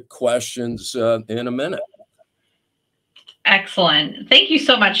switch to questions in a minute. Excellent. Thank you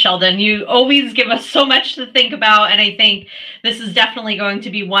so much, Sheldon. You always give us so much to think about. And I think this is definitely going to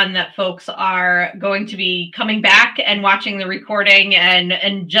be one that folks are going to be coming back and watching the recording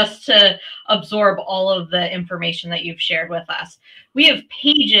and just to absorb all of the information that you've shared with us. We have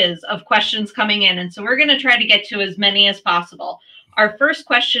pages of questions coming in, and so we're going to try to get to as many as possible. Our first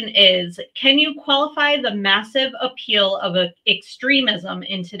question is, can you qualify the massive appeal of extremism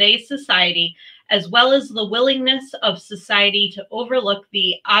in today's society, as well as the willingness of society to overlook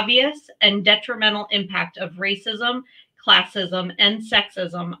the obvious and detrimental impact of racism, classism, and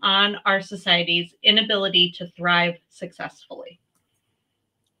sexism on our society's inability to thrive successfully?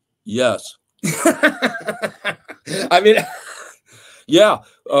 Yes. I mean, yeah.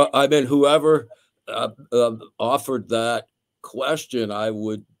 I mean, whoever offered that question, I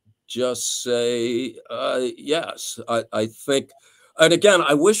would just say yes. I think, and again,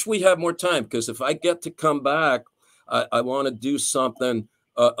 I wish we had more time, because if I get to come back, I want to do something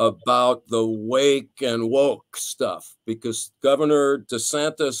about the wake and woke stuff, because Governor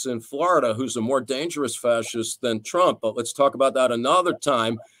DeSantis in Florida, who's a more dangerous fascist than Trump, but let's talk about that another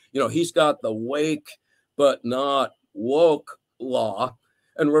time. You know, he's got the wake but not woke law.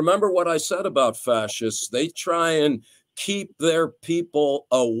 And remember what I said about fascists. They try and keep their people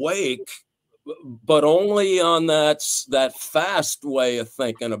awake, but only on that fast way of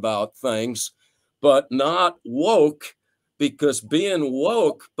thinking about things, but not woke, because being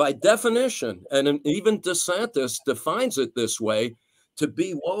woke by definition, and even DeSantis defines it this way, to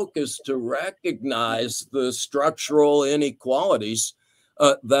be woke is to recognize the structural inequalities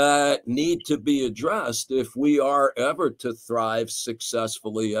that need to be addressed if we are ever to thrive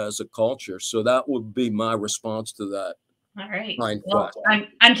successfully as a culture. So that would be my response to that. All right. Well,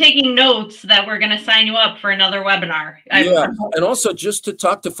 I'm taking notes that we're going to sign you up for another webinar. Yeah, and also just to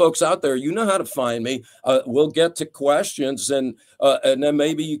talk to folks out there, you know how to find me. We'll get to questions, and then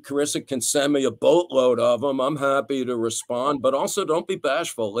maybe Carissa can send me a boatload of them. I'm happy to respond, but also don't be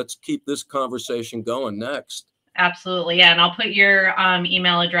bashful. Let's keep this conversation going next. Absolutely. Yeah. And I'll put your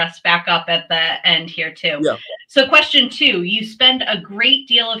email address back up at the end here too. Yeah. So question 2, you spend a great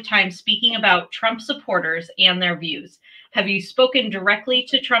deal of time speaking about Trump supporters and their views. Have you spoken directly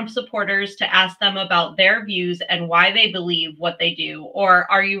to Trump supporters to ask them about their views and why they believe what they do?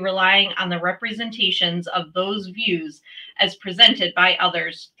 Or are you relying on the representations of those views as presented by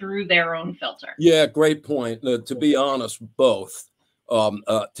others through their own filter? Yeah, great point. To be honest, both.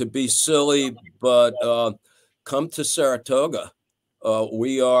 To be silly, but come to Saratoga.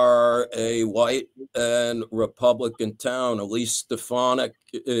 We are a white and Republican town. Elise Stefanik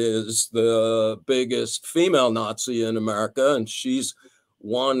is the biggest female Nazi in America, and she's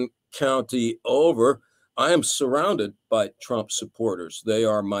one county over. I am surrounded by Trump supporters. They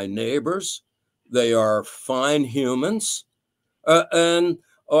are my neighbors. They are fine humans. And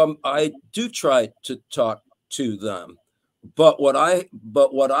I do try to talk to them. But what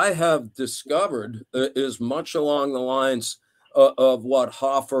I have discovered is much along the lines of what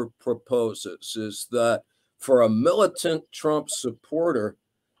Hoffer proposes, is that for a militant Trump supporter,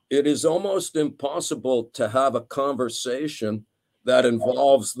 it is almost impossible to have a conversation that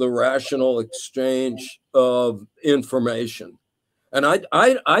involves the rational exchange of information. And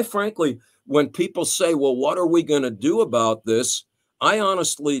I frankly, when people say, well, what are we going to do about this? I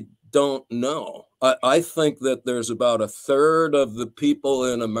honestly don't know. I think that there's about a third of the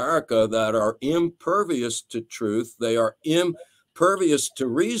people in America that are impervious to truth. They are impervious to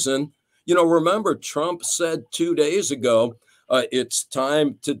reason. You know, remember, Trump said 2 days ago, it's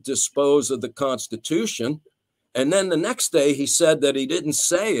time to dispose of the Constitution. And then the next day he said that he didn't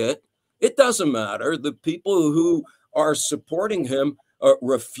say it. It doesn't matter. The people who are supporting him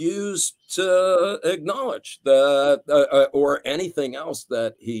refuse to acknowledge that or anything else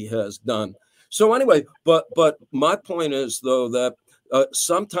that he has done. So anyway, but my point is, though, that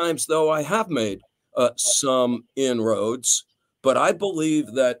sometimes, though, I have made some inroads, but I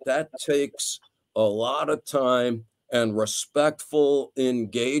believe that that takes a lot of time and respectful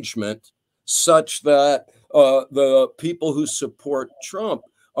engagement, such that the people who support Trump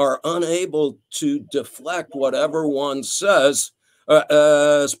are unable to deflect whatever one says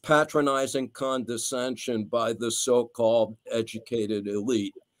as patronizing condescension by the so-called educated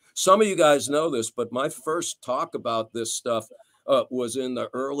elite. Some of you guys know this, but my first talk about this stuff was in the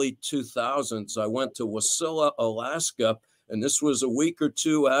early 2000s. I went to Wasilla, Alaska, and this was a week or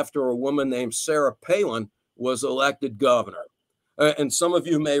two after a woman named Sarah Palin was elected governor. And some of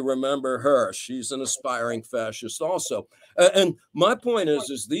you may remember her. She's an aspiring fascist also. And my point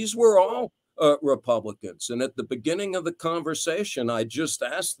is these were all Republicans. And at the beginning of the conversation, I just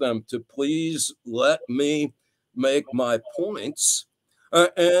asked them to please let me make my points.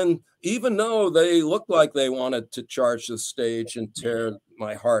 And even though they looked like they wanted to charge the stage and tear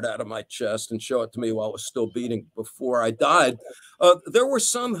my heart out of my chest and show it to me while it was still beating before I died, there were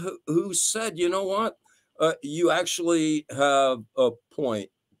some who said, you know what? You actually have a point,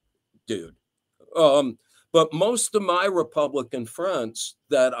 dude. But most of my Republican friends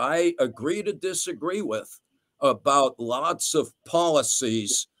that I agree to disagree with about lots of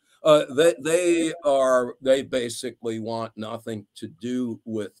policies, they basically want nothing to do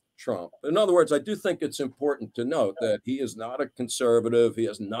with Trump. In other words, I do think it's important to note that he is not a conservative. He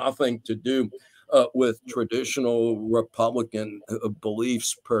has nothing to do with traditional Republican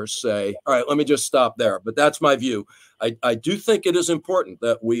beliefs per se. All right, let me just stop there. But that's my view. I do think it is important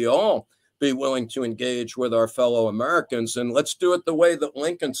that we all be willing to engage with our fellow Americans. And let's do it the way that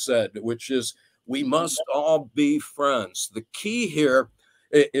Lincoln said, which is we must all be friends. The key here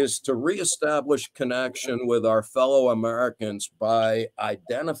is to reestablish connection with our fellow Americans by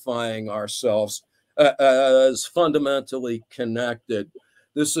identifying ourselves as fundamentally connected.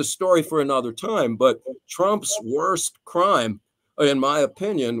 This is a story for another time, but Trump's worst crime, in my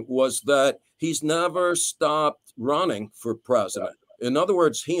opinion, was that he's never stopped running for president. In other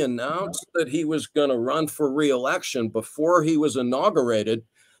words, he announced that he was going to run for re-election before he was inaugurated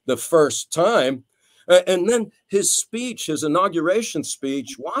the first time. And then his speech, his inauguration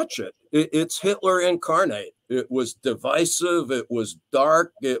speech, watch it. It's Hitler incarnate. It was divisive. It was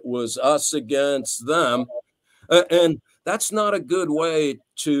dark. It was us against them. And that's not a good way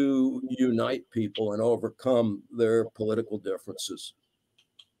to unite people and overcome their political differences.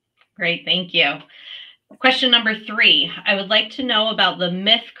 Great. Thank you. Question number 3. I would like to know about the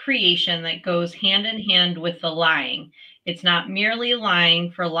myth creation that goes hand in hand with the lying. It's not merely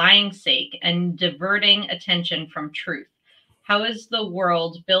lying for lying's sake and diverting attention from truth. How is the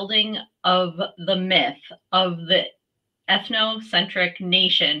world building of the myth of the ethnocentric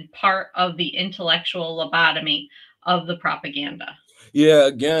nation part of the intellectual lobotomy of the propaganda? Yeah,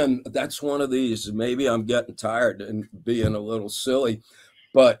 again, that's one of these. Maybe I'm getting tired and being a little silly,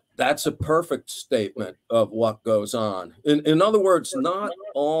 but that's a perfect statement of what goes on. In other words, not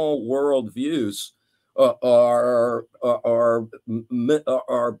all worldviews are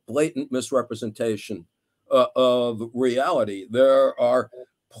blatant misrepresentation of reality. There are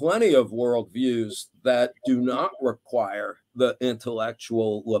plenty of worldviews that do not require the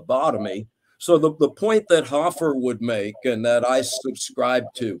intellectual lobotomy. So the point that Hoffer would make and that I subscribe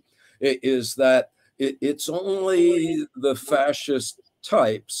to is that it's only the fascist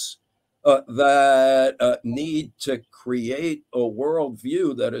types that need to create a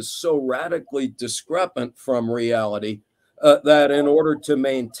worldview that is so radically discrepant from reality that in order to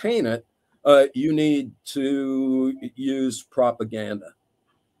maintain it, you need to use propaganda.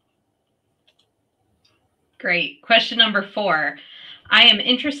 Great. Question number 4. I am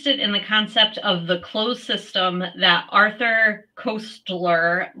interested in the concept of the closed system that Arthur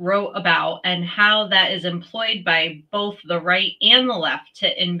Koestler wrote about and how that is employed by both the right and the left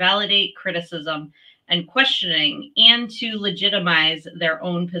to invalidate criticism and questioning and to legitimize their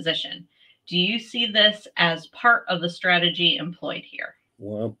own position. Do you see this as part of the strategy employed here?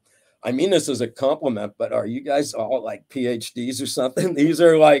 Well, I mean this as a compliment, but are you guys all like PhDs or something? These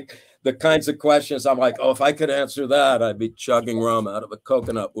are like the kinds of questions I'm like, oh, if I could answer that, I'd be chugging rum out of a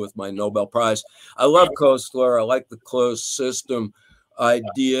coconut with my Nobel Prize. I love Koestler. I like the closed system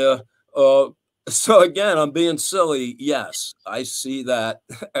idea. So again, I'm being silly. Yes, I see that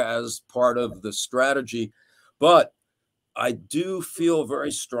as part of the strategy, but I do feel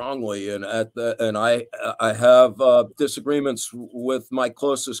very strongly, and I have disagreements with my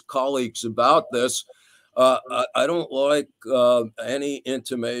closest colleagues about this. I don't like any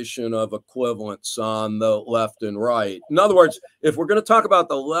intimation of equivalence on the left and right. In other words, if we're going to talk about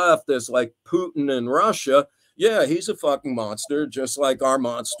the left as like Putin in Russia, yeah, he's a fucking monster, just like our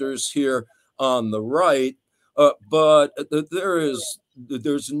monsters here on the right. But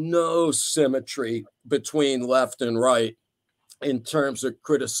there's no symmetry between left and right in terms of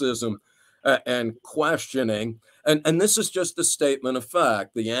criticism and questioning. And this is just a statement of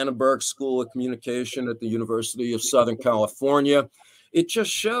fact. The Annenberg School of Communication at the University of Southern California, it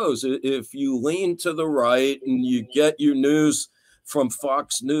just shows if you lean to the right and you get your news from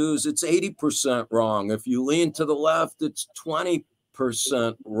Fox News, it's 80% wrong. If you lean to the left, it's 20%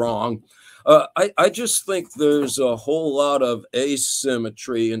 wrong. I just think there's a whole lot of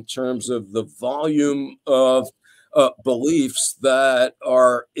asymmetry in terms of the volume of beliefs that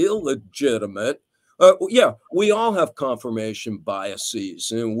are illegitimate. Yeah, we all have confirmation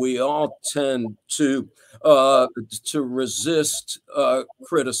biases, and we all tend to resist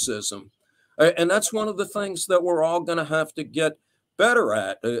criticism. And that's one of the things that we're all going to have to get better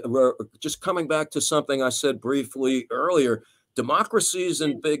at. We're just coming back to something I said briefly earlier. Democracy is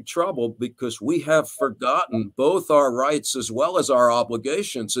in big trouble because we have forgotten both our rights as well as our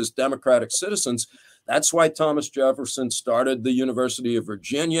obligations as democratic citizens. That's why Thomas Jefferson started the University of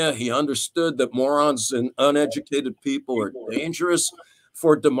Virginia. He understood that morons and uneducated people are dangerous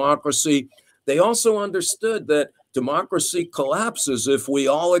for democracy. They also understood that democracy collapses if we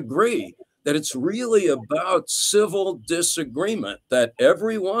all agree that it's really about civil disagreement, that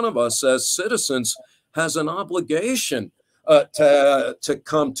every one of us as citizens has an obligation to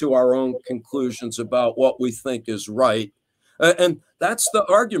come to our own conclusions about what we think is right. And that's the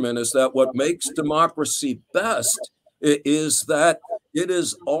argument, is that what makes democracy best is that it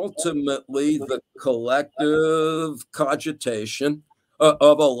is ultimately the collective cogitation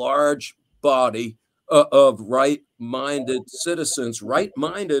of a large body of right-minded citizens,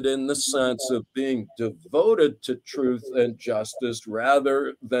 right-minded in the sense of being devoted to truth and justice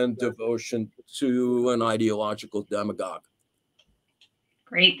rather than devotion to an ideological demagogue.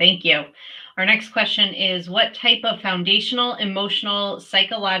 Great, thank you. Our next question is, what type of foundational, emotional,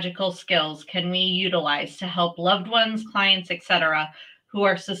 psychological skills can we utilize to help loved ones, clients, etc., who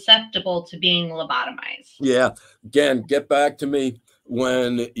are susceptible to being lobotomized? Yeah, again, get back to me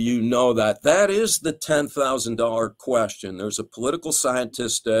when you know that. That is the $10,000 question. There's a political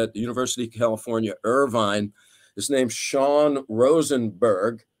scientist at the University of California, Irvine. His name's Sean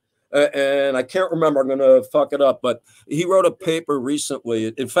Rosenberg. And I can't remember, I'm going to fuck it up, but he wrote a paper recently.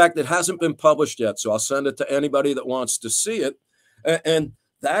 In fact, it hasn't been published yet, so I'll send it to anybody that wants to see it. And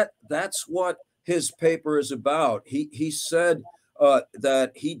that's what his paper is about. He said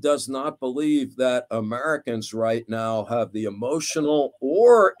that he does not believe that Americans right now have the emotional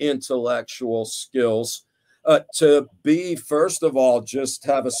or intellectual skills to be, first of all, just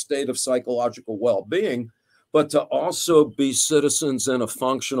have a state of psychological well-being, but to also be citizens in a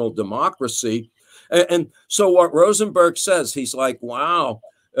functional democracy. And so what Rosenberg says, he's like, wow,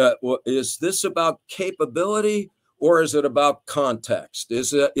 is this about capability or is it about context?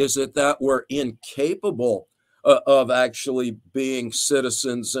 Is it that we're incapable of actually being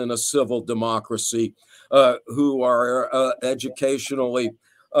citizens in a civil democracy who are educationally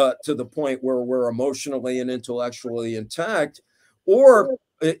to the point where we're emotionally and intellectually intact? Or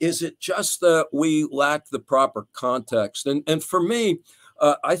is it just that we lack the proper context? And for me,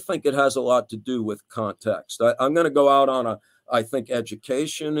 I think it has a lot to do with context. I'm going to go out on I think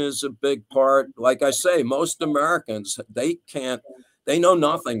education is a big part. Like I say, most Americans, they know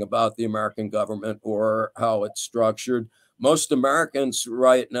nothing about the American government or how it's structured. Most Americans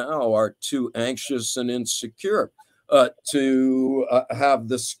right now are too anxious and insecure to have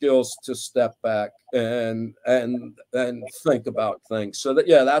the skills to step back and think about things. So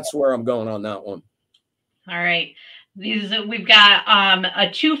that's where I'm going on that one. All right. We've got a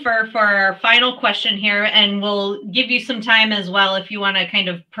twofer for our final question here, and we'll give you some time as well if you want to kind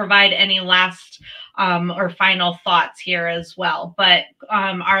of provide any last or final thoughts here as well. But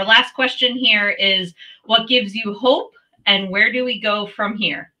our last question here is, what gives you hope and where do we go from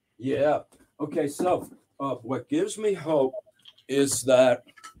here? Yeah. Okay. So what gives me hope is that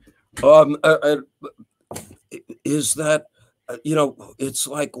it's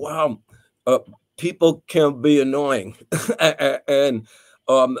like, wow, people can be annoying, and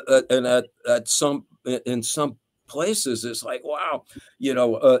in some places it's like, wow,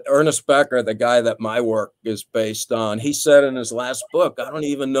 Ernest Becker, the guy that my work is based on, he said in his last book, I don't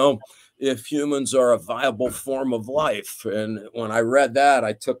even know if humans are a viable form of life. And when I read that,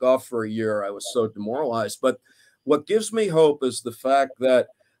 I took off for a year. I was so demoralized. But what gives me hope is the fact that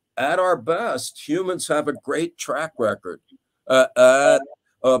at our best, humans have a great track record at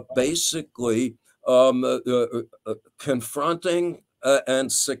basically confronting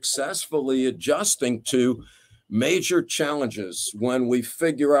and successfully adjusting to major challenges when we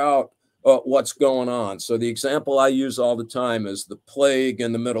figure out what's going on. So the example I use all the time is the plague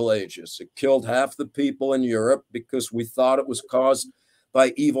in the Middle Ages. It killed half the people in Europe because we thought it was caused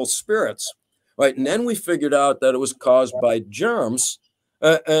by evil spirits, right? And then we figured out that it was caused by germs,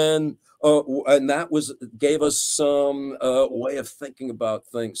 and that gave us some way of thinking about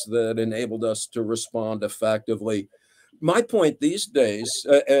things that enabled us to respond effectively. My point these days,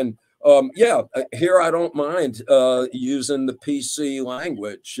 here I don't mind using the PC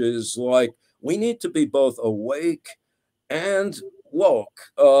language, is like, we need to be both awake and woke.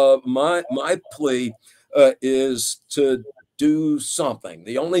 My plea is to do something.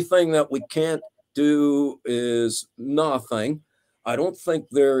 The only thing that we can't do is nothing. I don't think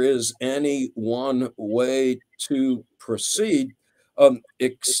there is any one way to proceed,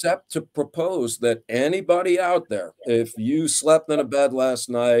 except to propose that anybody out there, if you slept in a bed last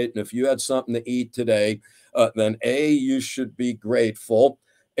night and if you had something to eat today, then A, you should be grateful,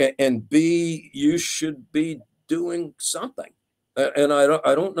 and B, you should be doing something. And I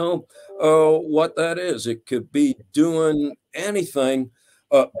don't know what that is. It could be doing anything,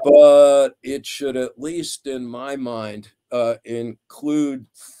 but it should, at least in my mind, include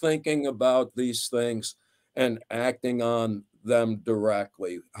thinking about these things and acting on them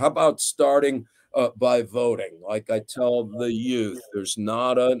directly. How about starting by voting? Like I tell the youth, there's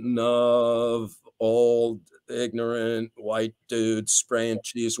not enough old, ignorant white dudes spraying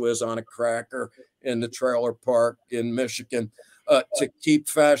cheese whiz on a cracker in the trailer park in Michigan to keep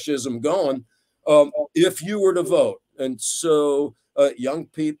fascism going if you were to vote. And so, young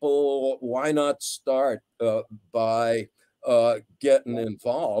people, why not start by getting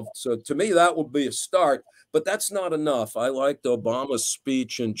involved? So, to me, that would be a start. But that's not enough. I liked Obama's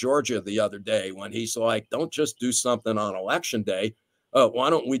speech in Georgia the other day when he's like, don't just do something on election day. Why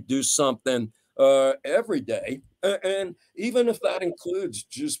don't we do something every day? And even if that includes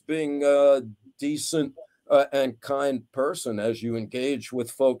just being a decent and kind person as you engage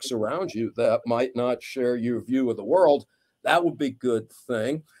with folks around you that might not share your view of the world, that would be a good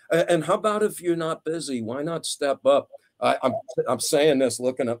thing. And how about if you're not busy? Why not step up? I'm saying this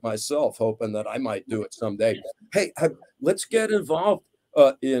looking at myself, hoping that I might do it someday. Hey, let's get involved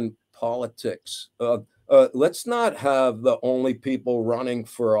in politics. Let's not have the only people running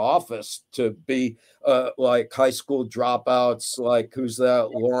for office to be like high school dropouts, like who's that,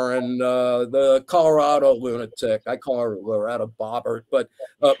 Lauren, the Colorado lunatic. I call her Loretta Bobbert, but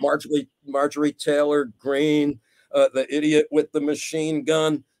Marjorie Taylor Greene, the idiot with the machine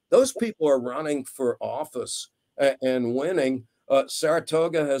gun. Those people are running for office and winning.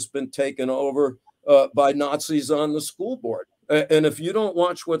 Saratoga has been taken over by Nazis on the school board. And if you don't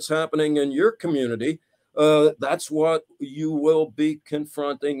watch what's happening in your community, that's what you will be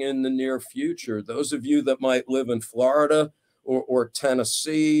confronting in the near future. Those of you that might live in Florida or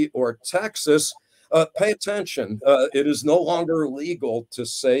Tennessee or Texas, pay attention. It is no longer legal to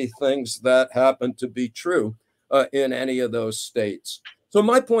say things that happen to be true in any of those states. So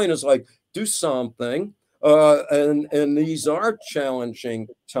my point is, like, do something. And these are challenging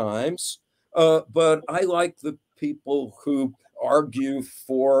times, but I like the people who argue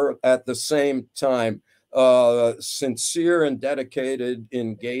for, at the same time, sincere and dedicated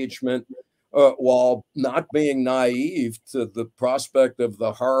engagement while not being naive to the prospect of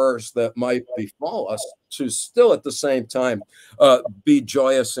the horrors that might befall us, to still at the same time be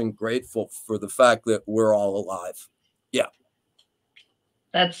joyous and grateful for the fact that we're all alive. Yeah.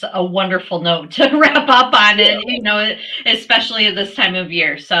 That's a wonderful note to wrap up on it, you know, especially at this time of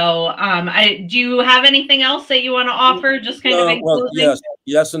year. So do you have anything else that you want to offer? Just kind of in closing?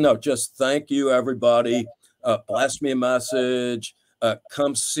 Yes and no. Just thank you, everybody. Blast me a message.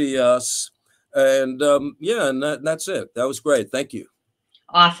 Come see us. And yeah, and that's it. That was great. Thank you.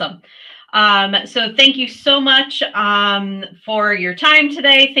 Awesome. So thank you so much for your time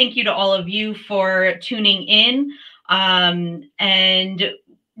today. Thank you to all of you for tuning in. And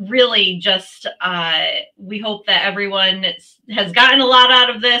really just we hope that everyone has gotten a lot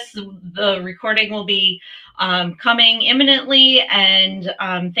out of this. The recording will be coming imminently. And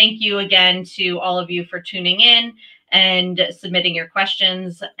thank you again to all of you for tuning in and submitting your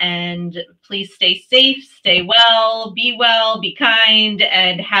questions. And please stay safe, stay well, be kind,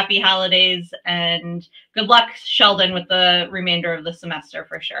 and happy holidays. And good luck, Sheldon, with the remainder of the semester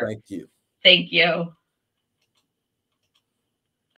for sure. Thank you. Thank you.